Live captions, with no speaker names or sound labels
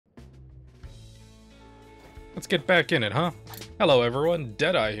Let's get back in it, huh? Hello, everyone.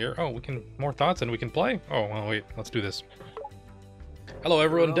 DeadEye here. Oh, we can... More thoughts and we can play? Oh, well, wait. Let's do this. Hello,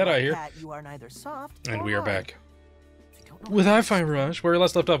 everyone. DeadEye here. You are neither soft And nor we are hard. back. With Hi-Fi Rush, where we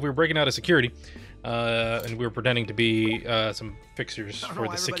last left off, we were breaking out of security. And we were pretending to be some fixers for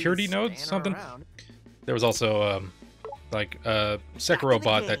the security nodes, something. There was also, like, a Sekiro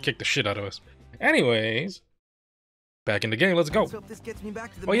bot that kicked the shit out of us. Anyways, back in the game, let's go.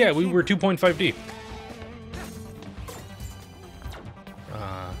 Oh yeah, we were 2.5D.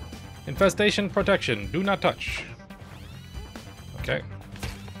 Infestation protection, do not touch. Okay.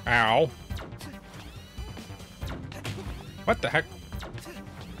 Ow. What the heck?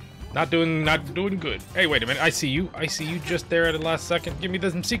 Not doing good. Hey, wait a minute. I see you. I see you just there at the last second. Give me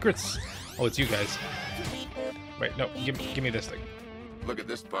some secrets. Oh, it's you guys. Wait, no. Give me this thing. Look at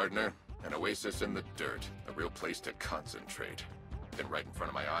this, partner. An oasis in the dirt. A real place to concentrate. Been right in front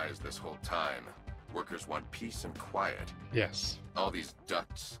of my eyes this whole time. Workers want peace and quiet. Yes. All these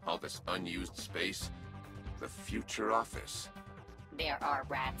ducts, all this unused space. The future office. There are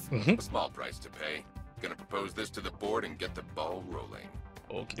rats. A small price to pay. Gonna propose this to the board and get the ball rolling.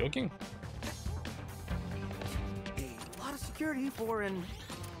 Okie dokie. A lot of security for an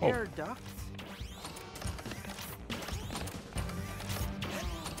air duct.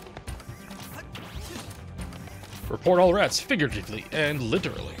 Report all rats, figuratively and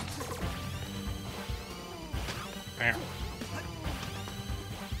literally. Ow.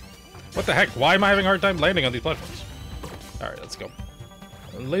 What the heck? Why am I having a hard time landing on these platforms? Alright, let's go.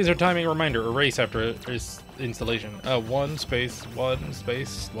 Laser timing reminder, erase after installation. 1 space, 1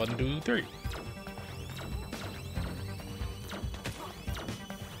 space, 1, 2, 3.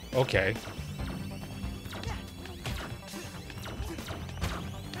 Okay.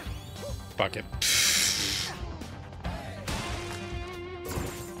 Fuck it.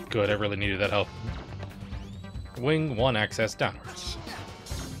 Good, I really needed that help. Wing 1 access downwards.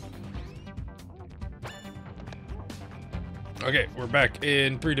 Okay, we're back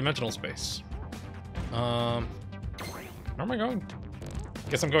in 3-dimensional space. Where am I going?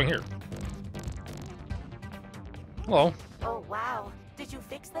 Guess I'm going here. Hello. Oh, wow. Did you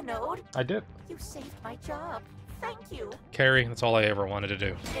fix the node? I did. You saved my job. Thank you. Carrie, that's all I ever wanted to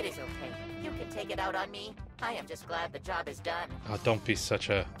do. It is okay. You can take it out on me. I am just glad the job is done. Oh, don't be such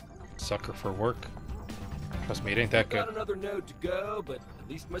a sucker for work. Trust me, it ain't that good. Got another node to go, but at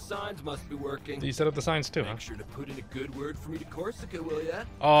least my signs must be working. You set up the signs too, huh? Make sure to put in a good word for me to Corsica, will ya?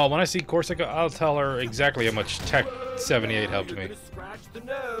 Oh, when I see Corsica, I'll tell her exactly how much Tech 78 helped me. You're gonna scratch the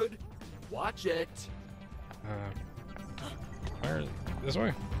node. Watch it. Where? This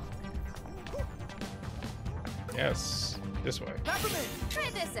way? Yes, this way. Try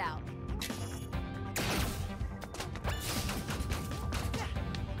this out.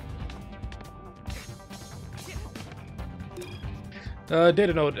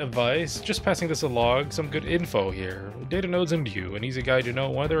 Data node advice. Just passing this along. Some good info here. Data nodes in view. An easy guide to know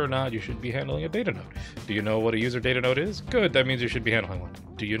whether or not you should be handling a data node. Do you know what a user data node is? Good, that means you should be handling one.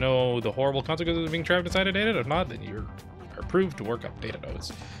 Do you know the horrible consequences of being trapped inside a data node? If not, then you're approved to work on data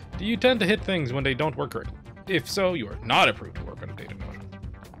nodes. Do you tend to hit things when they don't work correctly? If so, you are not approved to work on a data node.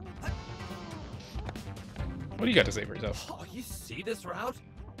 What do you got to say for yourself? Oh, you see this route?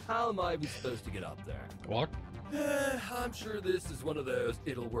 How am I even supposed to get up there? Walk? I'm sure this is one of those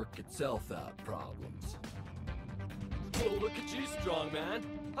it'll work itself out problems. Well, look at you, strong man.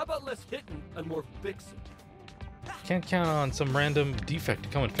 How about less hitting and more fixing? Can't count on some random defect to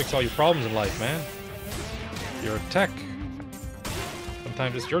come and fix all your problems in life, man. You're a tech.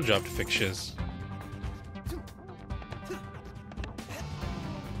 Sometimes it's your job to fix shiz.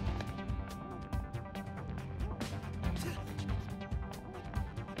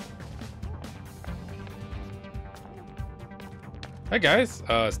 Hey guys,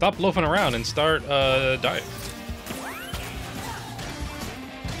 stop loafing around and start dying.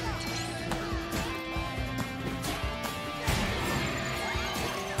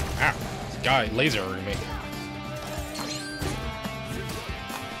 Ow, this guy lasering me.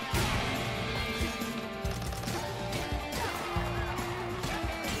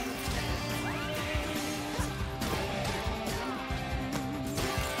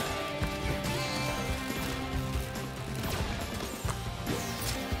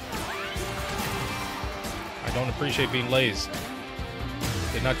 I don't appreciate being lazed.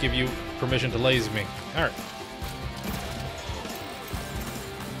 Did not give you permission to laze me. Alright.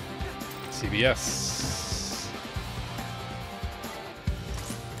 CBS.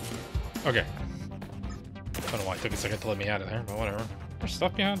 Okay. I don't know why it took a second to let me out of there, but whatever. There's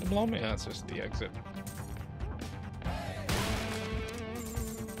stuff behind to blow me? That's just the exit.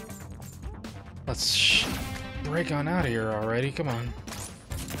 Let's break on out of here already. Come on.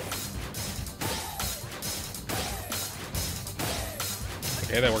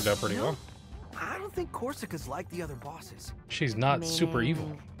 Okay, that worked out pretty well. I don't think Corsica's like the other bosses. She's not super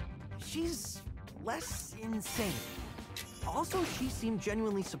evil. She's less insane. Also, she seemed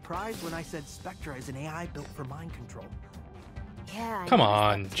genuinely surprised when I said Spectra is an AI built for mind control. Yeah. I Come noticed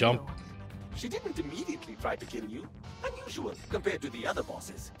on, that jump. too. She didn't immediately try to kill you. Unusual compared to the other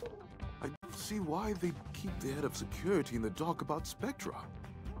bosses. I don't see why they keep the head of security in the dark about Spectra.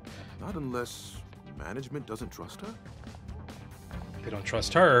 Not unless management doesn't trust her. They don't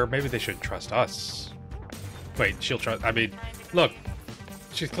trust her. Maybe they should trust us. Wait, she'll trust... I mean, look.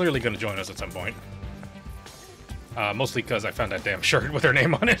 She's clearly going to join us at some point. Mostly because I found that damn shirt with her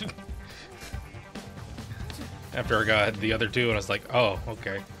name on it. After I got the other two, and I was like, oh,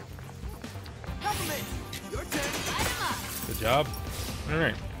 okay. Government, your turn. Good job.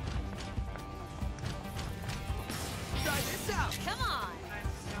 Alright. Try this out. Come on.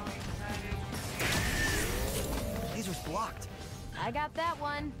 Laser's blocked. I got that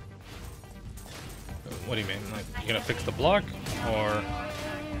one. What do you mean? Like, you gonna fix the block? Or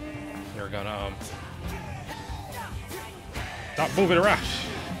you're gonna, stop moving around!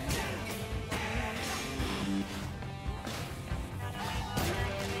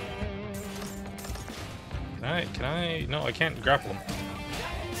 Can I? No, I can't grapple him.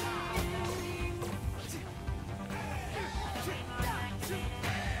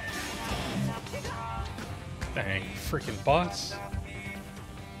 Dang, freaking bots.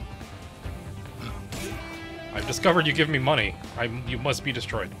 I've discovered you give me money. You must be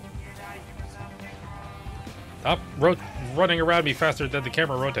destroyed. Stop running around me faster than the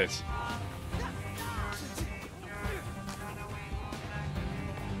camera rotates.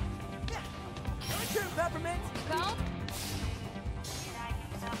 Your turn, Peppermint. Go.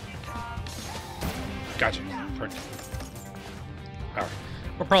 Gotcha. Alright.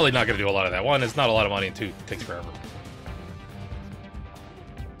 We're probably not going to do a lot of that. One, it's not a lot of money, and two, it takes forever.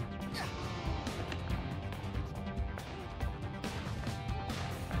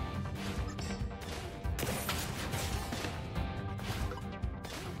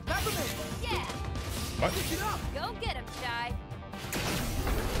 Peppermint, Yeah. What? pick it up. Go get him, Shy.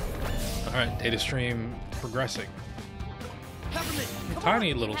 Alright, data stream progressing. Peppermint, come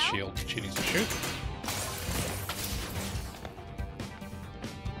Tiny on. little shield she needs to shoot.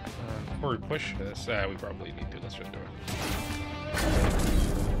 Before we push this, we probably need to. Let's just do it.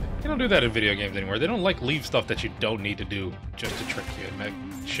 They don't do that in video games anymore. They don't like leave stuff that you don't need to do just to trick you and make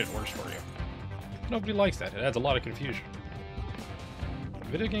shit worse for you. Nobody likes that. It adds a lot of confusion.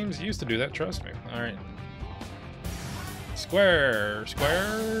 Video games used to do that, trust me. Alright. Square,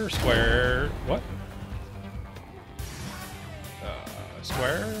 square, square. What?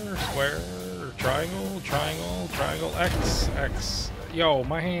 Square, square, triangle, triangle, triangle, X, X. Yo,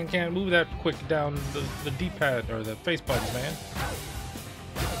 my hand can't move that quick down the D-pad or the face buttons, man.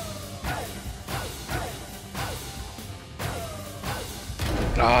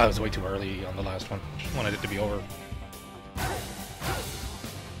 Ah, it was way too early on the last one. Just wanted it to be over.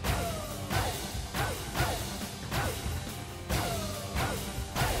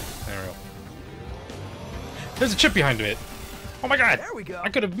 There we go. There's a chip behind it. Oh my god! There we go. I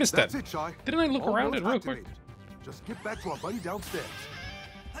could have missed That's that. it, Shy. Didn't I look All around it roads real quick? activated. Just get back to our buddy downstairs.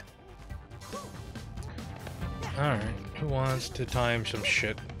 Alright, who wants to time some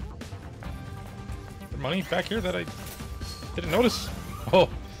shit? Money back here that I didn't notice? Oh,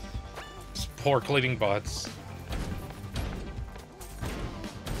 these poor cleaning bots.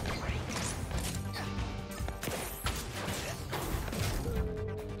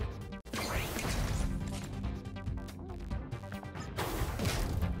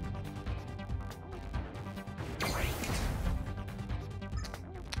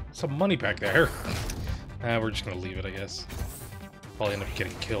 Some money back there. We're just gonna leave it, I guess. Probably end up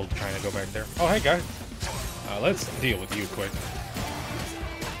getting killed trying to go back there. Oh, hey, guy. Let's deal with you quick.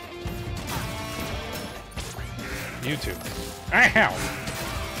 You two. Ow!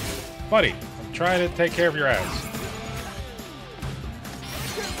 Buddy, I'm trying to take care of your ass.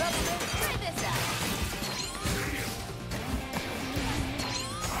 Try this out.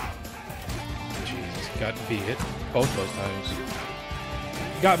 Jesus, got me hit both those times.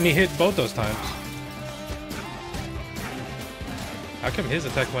 Got me hit both those times. How come his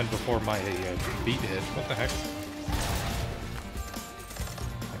attack went before my beat hit? What the heck?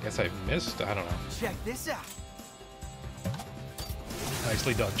 I guess I missed? I don't know. Check this out.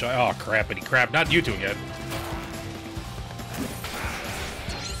 Nicely done, Jai. Oh, crappity crap. Not you two again.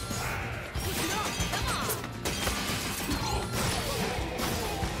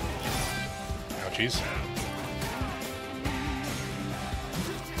 Ouchies.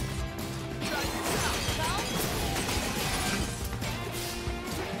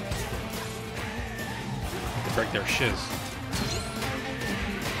 like they're shiz.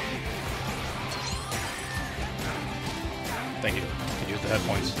 Thank you. I can use the head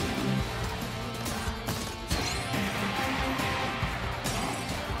points.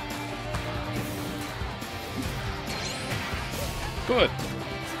 Good.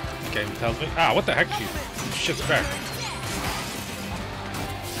 Game tells me. Ah, what the heck? She shits back.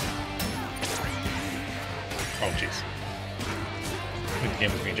 Oh, jeez. I think the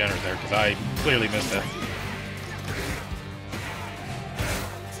game was being generous there because I clearly missed it.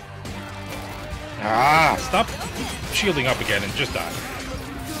 Ah, stop shielding up again and just die.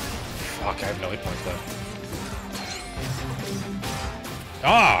 Fuck, I have no hit points left.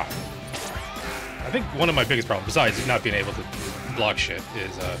 Ah! I think one of my biggest problems, besides not being able to block shit,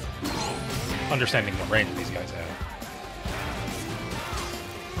 is understanding what range these guys have.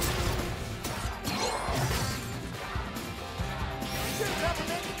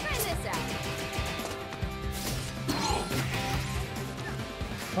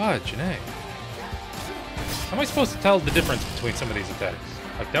 Fudge, Janae. How am I supposed to tell the difference between some of these attacks?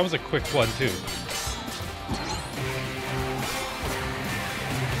 Like, that was a quick one, too.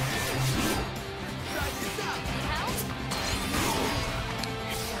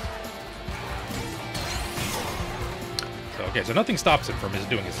 So, okay, so nothing stops him from just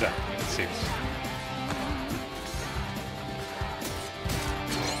doing his attack, it seems.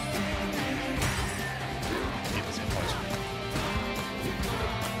 Keep his hit points.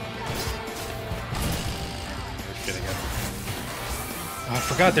 I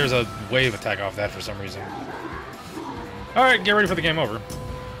forgot there's a wave attack off that for some reason. Alright, get ready for the game over.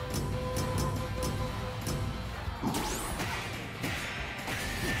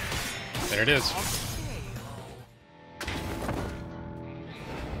 There it is.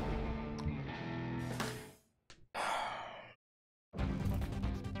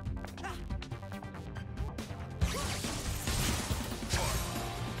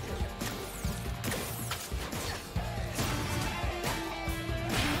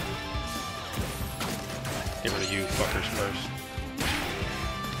 Get rid of you fuckers first.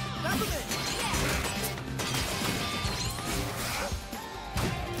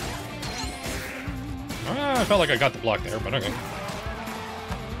 I felt like I got the block there, but okay.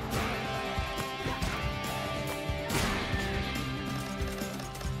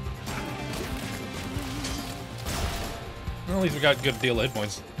 Well, at least we got a good deal of hit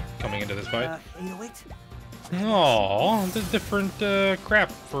points coming into this fight. 808? Oh, the different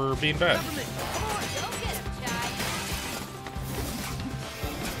crap for being bad.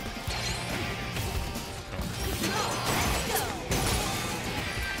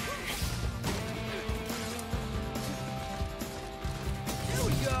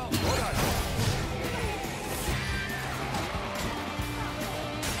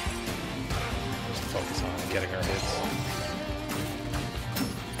 Just focus on getting our hits.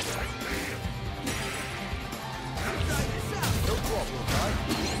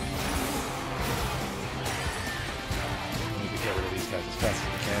 We need to get rid of these guys as fast as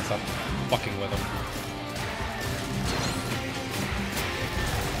we can. Stop fucking with them.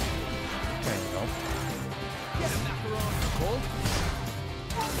 There we go.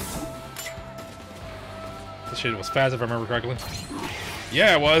 This shit was fast if I remember correctly.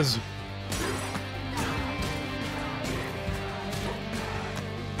 Yeah, it was.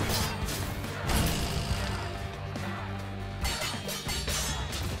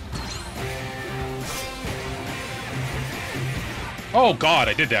 Oh god,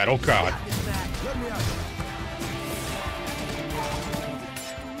 I did that. Oh god.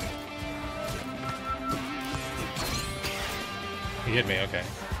 He hit me, okay.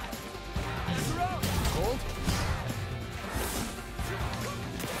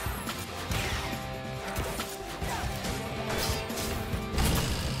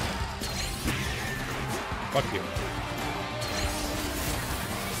 Fuck you.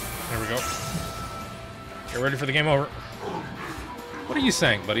 There we go. Get ready for the game over. What are you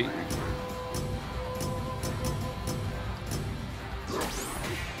saying, buddy?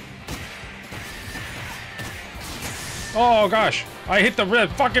 Oh gosh, I hit the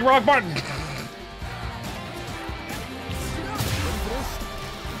red fucking wrong button.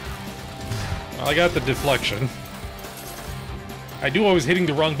 Well, I got the deflection. I do always hitting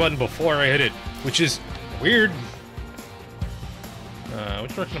the wrong button before I hit it, which is weird.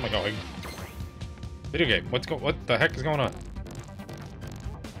 Which direction am I going? Video game. What the heck is going on?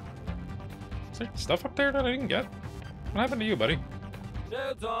 Is there stuff up there that I didn't get? What happened to you, buddy?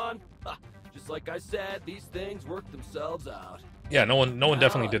 Notes on. Ha, just like I said, these things work themselves out. Yeah, no one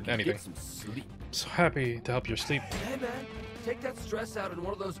definitely did Now I can anything. get some sleep. So happy to help your sleep. Hey man, take that stress out in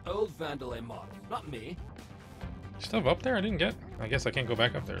one of those old Vandalay models, not me. Stuff up there I didn't get. I guess I can't go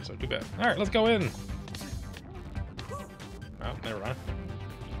back up there, so too bad. Alright, let's go in. Oh, never mind.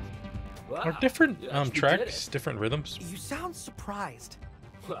 Wow, Are different you actually did tracks, it. different rhythms? You sound surprised.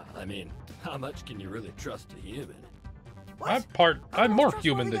 Well, I mean, how much can you really trust a human? What? I'm the more most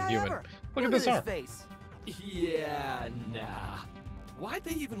human trustworthy than guy human. ever. Look at this his arm. face. Yeah, nah. Why'd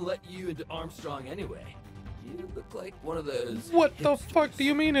they even let you into Armstrong anyway? You look like one of those. What the hipsters. fuck do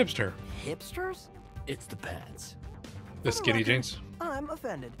you mean, hipster? Hipsters? It's the pants. The For skinny record, jeans? I'm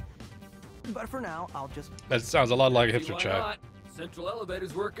offended. But for now, I'll just... That sounds a lot like a See, hipster why chat. not? Central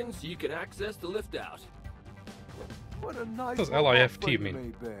elevator's working, so you can access the lift out. What a nice What does little LIFT offering you mean?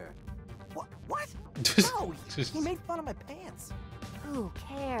 made there. What? No, Just- he made fun of my pants. Who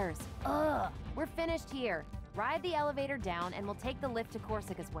cares? Ugh. We're finished here. Ride the elevator down and we'll take the lift to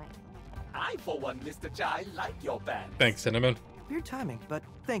Corsica's wing. I, for one, Mr. Chai, like your band. Thanks, Cinnamon. Weird timing, but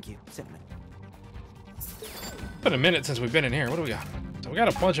thank you, Cinnamon. Been a minute since we've been in here. What do we got? So we got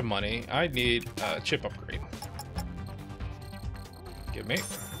a bunch of money. I need a chip upgrade. Give me.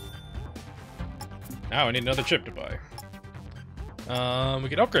 Now I need another chip to buy. We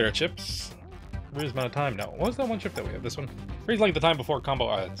can upgrade our chips. Reduce amount of time now. What was that one chip that we have? This one? Freeze length the time before combo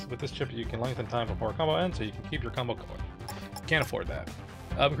ends. With this chip, you can lengthen time before combo ends, so you can keep your combo going. Can't afford that.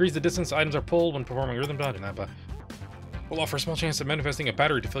 Increase the distance items are pulled when performing rhythm dodge and that. Will offer a small chance of manifesting a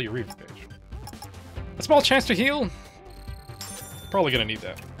battery to fill your reef page. A small chance to heal? Probably gonna need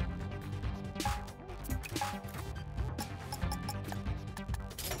that.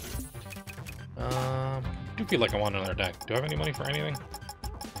 Do feel like I want another deck. Do I have any money for anything?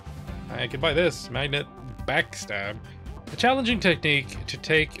 I could buy this. Magnet Backstab. A challenging technique to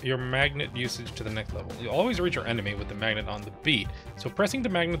take your magnet usage to the next level. You always reach your enemy with the magnet on the beat, so pressing the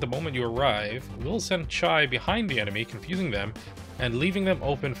magnet the moment you arrive will send Chai behind the enemy, confusing them, and leaving them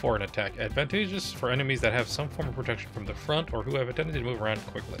open for an attack. Advantageous for enemies that have some form of protection from the front or who have a tendency to move around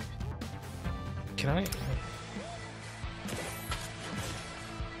quickly. Can I?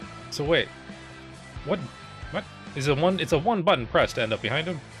 So wait. What? Is it one? It's a one button press to end up behind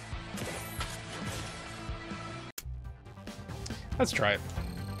him? Let's try it.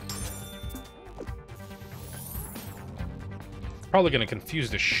 It's probably gonna confuse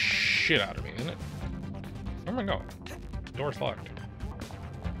the shit out of me, isn't it? Where am I going? Door's locked.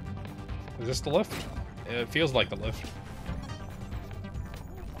 Is this the lift? It feels like the lift.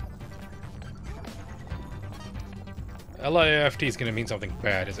 LIFT is gonna mean something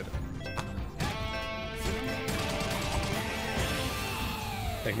bad, isn't it?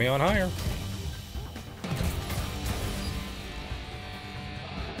 Take me on higher.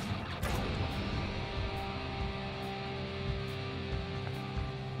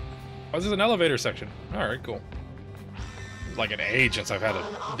 Oh, this is an elevator section. Alright, cool. It's like an age since I've had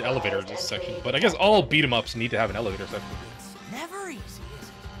an elevator in this section. But I guess all beat-em-ups need to have an elevator section. Never easy, is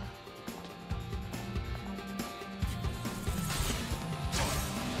it?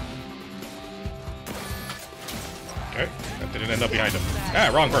 Okay, that didn't end up behind him. Ah,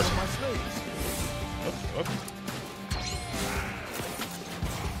 wrong person. Oop, oop.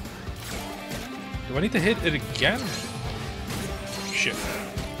 Do I need to hit it again? Shit.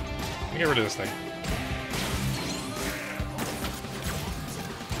 Let me get rid of this thing.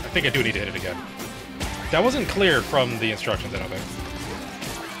 I think I do need to hit it again. That wasn't clear from the instructions, I don't think.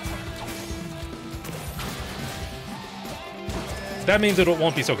 That means it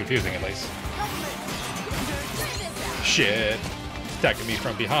won't be so confusing, at least. Shit. Attacking me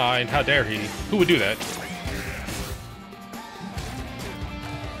from behind. How dare he? Who would do that?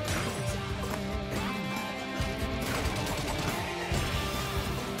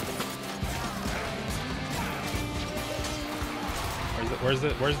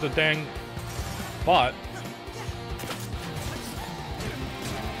 Where's the dang bot?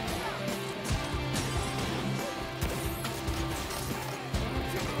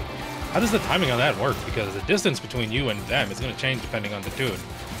 How does the timing on that work? Because the distance between you and them is going to change depending on the tune.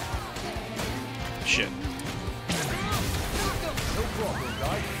 Shit. No problem,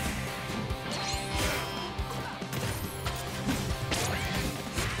 guys.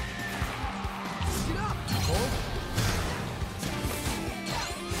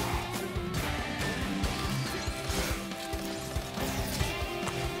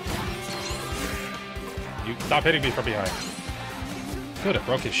 You stop hitting me from behind. Good, I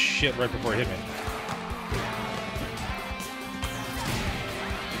broke his shit right before he hit me.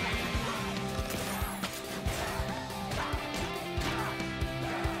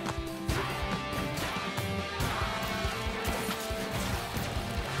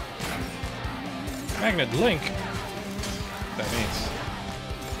 Magnet link? That means.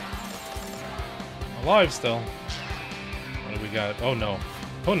 Alive still. god. Oh no.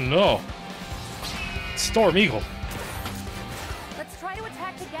 Oh no. Storm Eagle. Let's try to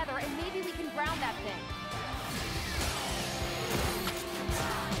attack together and maybe we can ground that thing.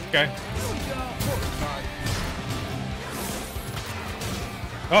 Okay.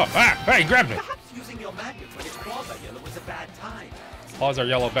 Oh, he grabbed me. Perhaps using your magnets when its claws are yellow was a bad time. Claws are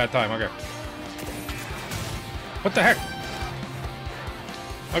yellow, bad time, okay. What the heck?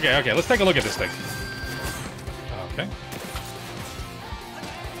 Okay, let's take a look at this thing. Okay.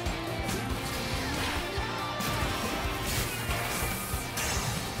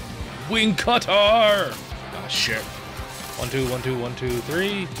 Wing cutter! Ah, shit. 1, 2, 1, 2, 1, 2,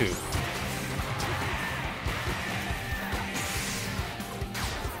 3, 2.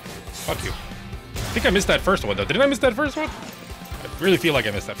 Fuck you. I think I missed that first one, though. Didn't I miss that first one? I really feel like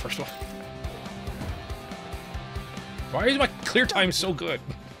I missed that first one. Why is my clear time so good?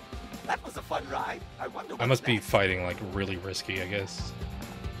 That was a fun ride. I wonder. I must be fighting, like, really risky, I guess.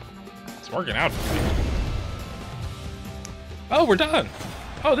 It's working out for me. Oh, we're done!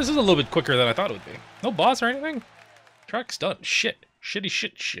 Oh, this is a little bit quicker than I thought it would be. No boss or anything? Track's done. Shit.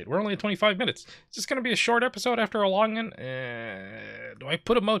 Shit. We're only at 25 minutes. Is this gonna be a short episode after a long one? Do I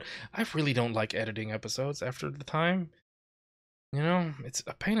put a mode? I really don't like editing episodes after the time. You know, it's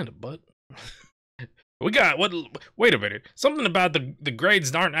a pain in the butt. We got, what, wait a minute. Something about the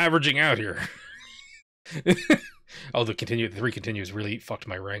grades aren't averaging out here. Oh, the 3 continues really fucked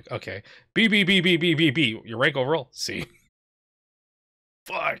my rank. Okay. B. Your rank overall? C.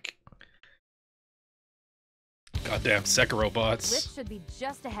 Fuck. Goddamn Sekiro bots. Lift should be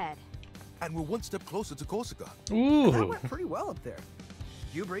just ahead. And we're one step closer to Corsica. That Ooh. went pretty well up there.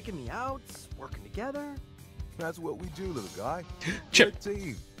 You breaking me out, working together. That's what we do, little guy. Chip. Good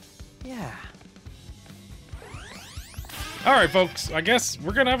team. Yeah. Alright, folks. I guess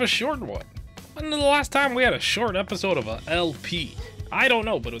we're gonna have a short one. When was the last time we had a short episode of a LP? I don't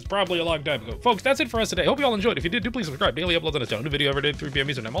know, but it was probably a long time ago. Folks, that's it for us today. Hope you all enjoyed. If you did, do please subscribe. Daily uploads on this channel. New video every day, 3 p.m.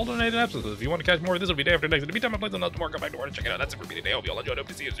 Eastern time. All donated episodes. If you want to catch more of this, it'll be day after next. In the meantime, I play some more. Come back to work and check it out. That's it for me today. Hope you all enjoyed. Hope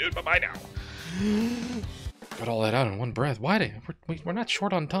to see you soon. Bye-bye now. Got all that out in one breath. Why did we're not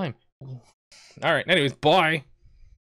short on time. Alright, anyways, bye.